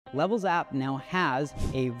Levels app now has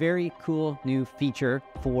a very cool new feature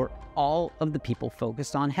for all of the people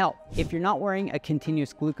focused on health. If you're not wearing a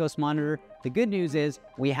continuous glucose monitor, the good news is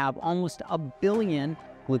we have almost 1 billion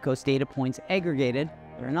glucose data points aggregated,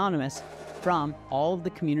 they're anonymous, from all of the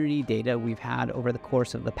community data we've had over the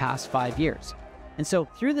course of the past 5 years. And so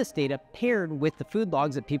through this data, paired with the food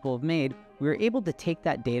logs that people have made, we were able to take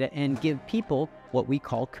that data and give people what we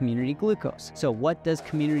call community glucose. So what does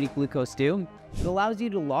community glucose do? It allows you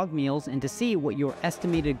to log meals and to see what your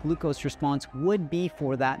estimated glucose response would be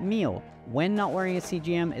for that meal. When not wearing a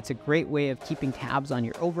CGM, it's a great way of keeping tabs on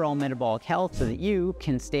your overall metabolic health so that you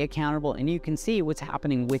can stay accountable and you can see what's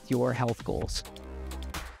happening with your health goals.